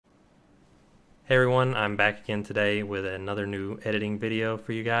Hey everyone, I'm back again today with another new editing video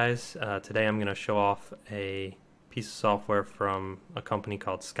for you guys. Today I'm going to show off a piece of software from a company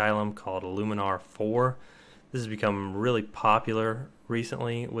called Skylum called Luminar 4. This has become really popular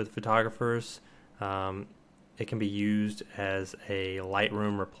recently with photographers. It can be used as a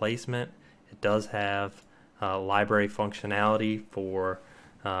Lightroom replacement. It does have library functionality for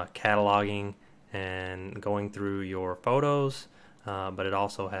cataloging and going through your photos, but it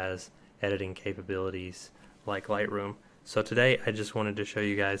also has editing capabilities like Lightroom. So today I just wanted to show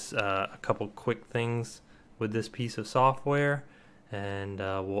you guys a couple quick things with this piece of software, and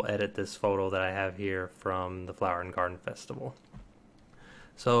we'll edit this photo that I have here from the Flower and Garden Festival.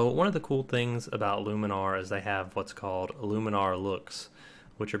 So one of the cool things about Luminar is they have what's called Luminar looks,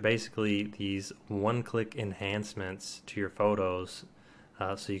 which are basically these one-click enhancements to your photos.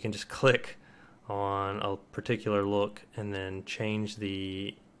 So you can just click on a particular look and then change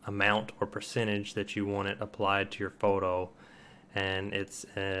the amount or percentage that you want it applied to your photo, and it's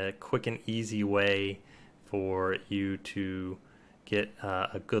a quick and easy way for you to get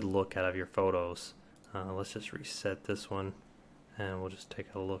a good look out of your photos. Let's just reset this one and we'll just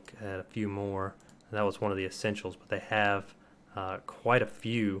take a look at a few more. That was one of the essentials, but they have quite a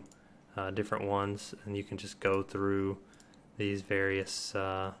few different ones, and you can just go through these various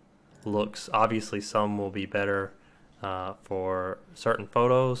looks. Obviously some will be better for certain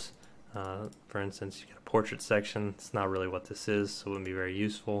photos. For instance, you get a portrait section. It's not really what this is, so it wouldn't be very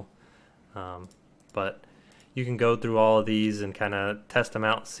useful. But you can go through all of these and kind of test them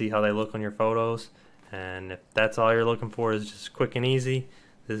out, see how they look on your photos. And if that's all you're looking for is just quick and easy,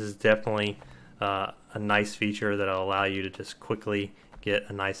 this is definitely a nice feature that'll allow you to just quickly get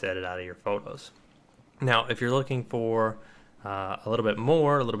a nice edit out of your photos. Now, if you're looking for a little bit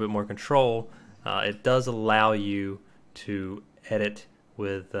more control, it does allow you to edit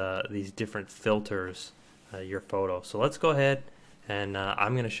with these different filters your photo. So let's go ahead and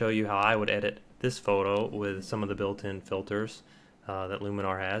I'm going to show you how I would edit this photo with some of the built-in filters that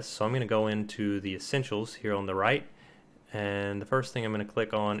Luminar has. So I'm going to go into the essentials here on the right, and the first thing I'm going to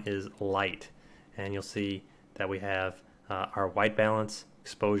click on is light, and you'll see that we have our white balance,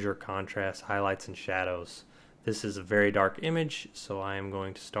 exposure, contrast, highlights, and shadows. This is a very dark image, so I am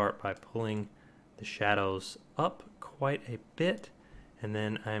going to start by pulling the shadows up quite a bit, and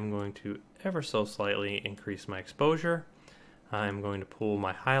then I'm going to ever so slightly increase my exposure. I'm going to pull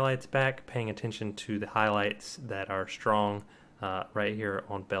my highlights back, paying attention to the highlights that are strong right here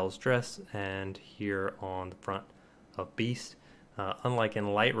on Belle's dress and here on the front of Beast. Unlike in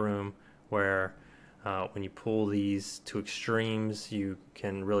Lightroom, where when you pull these to extremes, you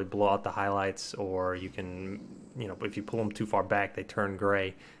can really blow out the highlights, or you can, if you pull them too far back, they turn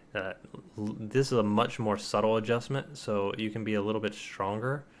gray. This is a much more subtle adjustment, so you can be a little bit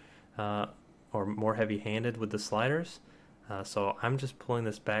stronger or more heavy-handed with the sliders. So I'm just pulling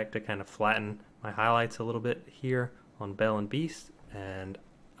this back to kind of flatten my highlights a little bit here on Belle and Beast, and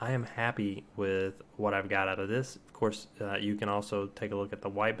I am happy with what I've got out of this. Of course, you can also take a look at the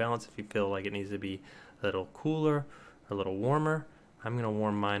white balance if you feel like it needs to be a little cooler or a little warmer. I'm going to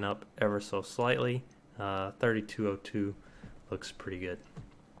warm mine up ever so slightly. 3202 looks pretty good.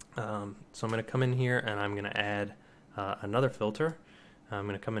 So I'm going to come in here and I'm going to add another filter. I'm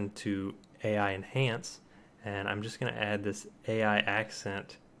going to come into AI Enhance, and I'm just going to add this AI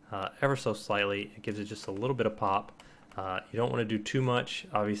accent ever so slightly. It gives it just a little bit of pop. You don't want to do too much.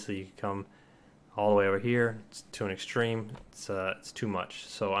 Obviously you can come all the way over here. It's to an extreme. It's too much.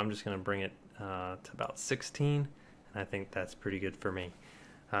 So I'm just going to bring it to about 16, and I think that's pretty good for me.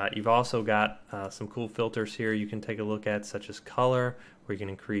 You've also got some cool filters here you can take a look at, such as color, where you can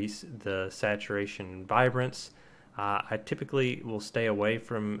increase the saturation and vibrance. I typically will stay away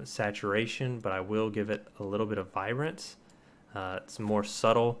from saturation, but I will give it a little bit of vibrance. It's more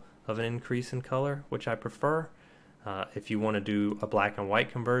subtle of an increase in color, which I prefer. If you want to do a black and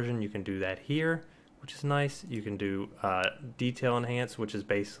white conversion, you can do that here, which is nice. You can do detail enhance, which is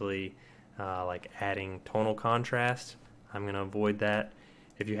basically like adding tonal contrast. I'm going to avoid that.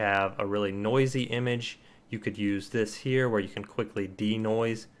 If you have a really noisy image, you could use this here, where you can quickly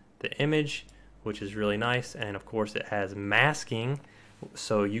denoise the image, which is really nice. And of course it has masking,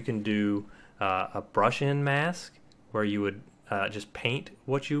 so you can do a brush in mask, where you would just paint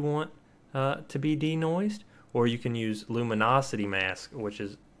what you want to be denoised, or you can use luminosity mask, which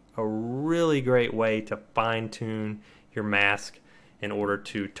is a really great way to fine-tune your mask in order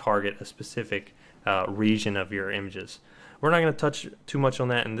to target a specific region of your images. We're not going to touch too much on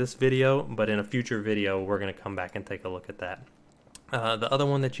that in this video, but in a future video we're going to come back and take a look at that. The other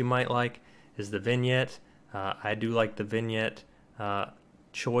one that you might like is the vignette. I do like the vignette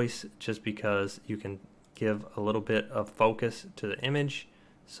choice just because you can give a little bit of focus to the image.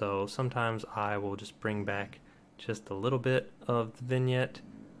 So sometimes I will just bring back just a little bit of the vignette,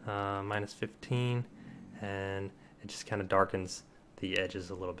 -15, and it just kind of darkens the edges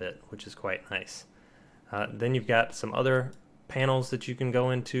a little bit, which is quite nice. Then you've got some other panels that you can go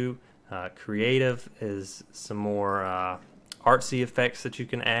into. Creative is some more artsy effects that you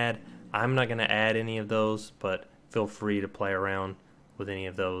can add. I'm not going to add any of those, but feel free to play around with any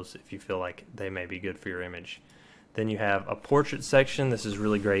of those if you feel like they may be good for your image. Then you have a portrait section. This is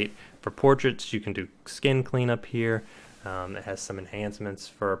really great for portraits. You can do skin cleanup here. It has some enhancements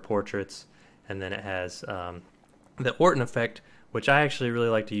for portraits, and then it has the Orton effect, which I actually really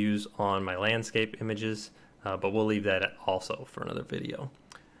like to use on my landscape images, but we'll leave that also for another video.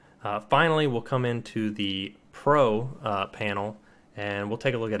 Finally, we'll come into the Pro panel, and we'll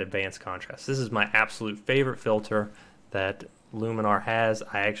take a look at advanced contrast. This is my absolute favorite filter that Luminar has.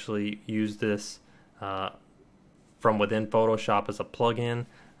 I actually use this from within Photoshop as a plugin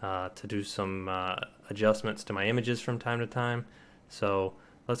to do some adjustments to my images from time to time. So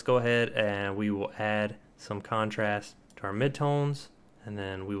let's go ahead and we will add some contrast to our midtones, and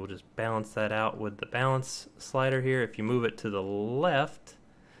then we will just balance that out with the balance slider here. If you move it to the left,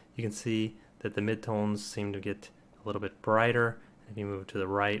 you can see that the midtones seem to get a little bit brighter. If you move it to the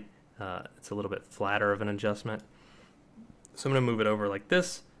right, it's a little bit flatter of an adjustment. So I'm going to move it over like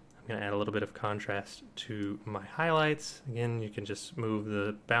this. I'm going to add a little bit of contrast to my highlights. Again, you can just move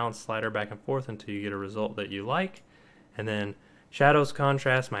the balance slider back and forth until you get a result that you like. And then shadows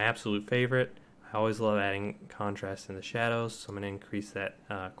contrast, my absolute favorite. I always love adding contrast in the shadows, so I'm going to increase that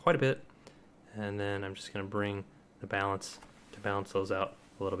quite a bit. And then I'm just going to bring the balance to balance those out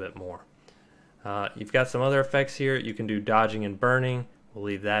a little bit more. You've got some other effects here. You can do dodging and burning. We'll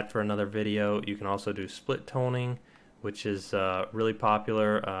leave that for another video. You can also do split toning, which is really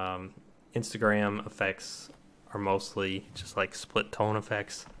popular. Instagram effects are mostly just like split tone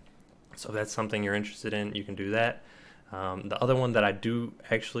effects. So if that's something you're interested in, you can do that. The other one that I do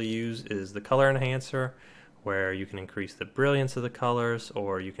actually use is the color enhancer, where you can increase the brilliance of the colors,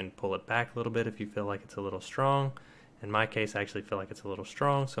 or you can pull it back a little bit if you feel like it's a little strong. In my case, I actually feel like it's a little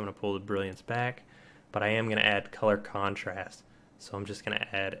strong, so I'm going to pull the brilliance back. But I am going to add color contrast. So I'm just going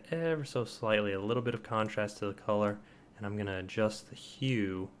to add ever so slightly a little bit of contrast to the color, and I'm going to adjust the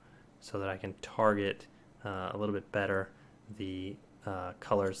hue so that I can target a little bit better the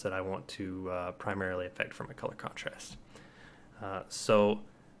colors that I want to primarily affect from a color contrast. So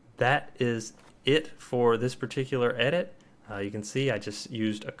that is it for this particular edit. You can see I just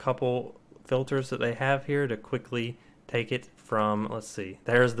used a couple filters that they have here to quickly take it from, let's see,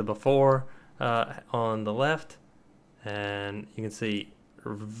 there's the before on the left, and you can see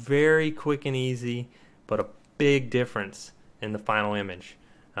very quick and easy, but a big difference in the final image.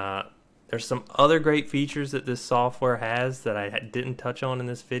 There's some other great features that this software has that I didn't touch on in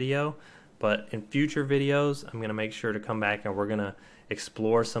this video, but in future videos I'm going to make sure to come back and we're going to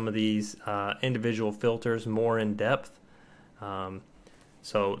explore some of these individual filters more in depth.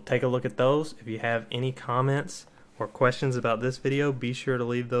 So take a look at those. If you have any comments or questions about this video, be sure to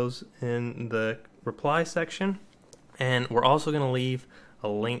leave those in the reply section. And we're also going to leave a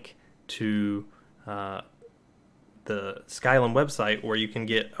link to the Skylum website where you can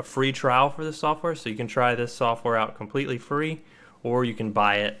get a free trial for this software. So you can try this software out completely free, or you can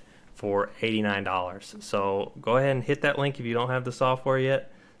buy it for $89. So go ahead and hit that link if you don't have the software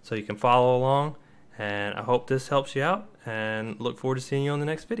yet, so you can follow along. And I hope this helps you out, and look forward to seeing you on the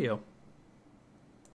next video.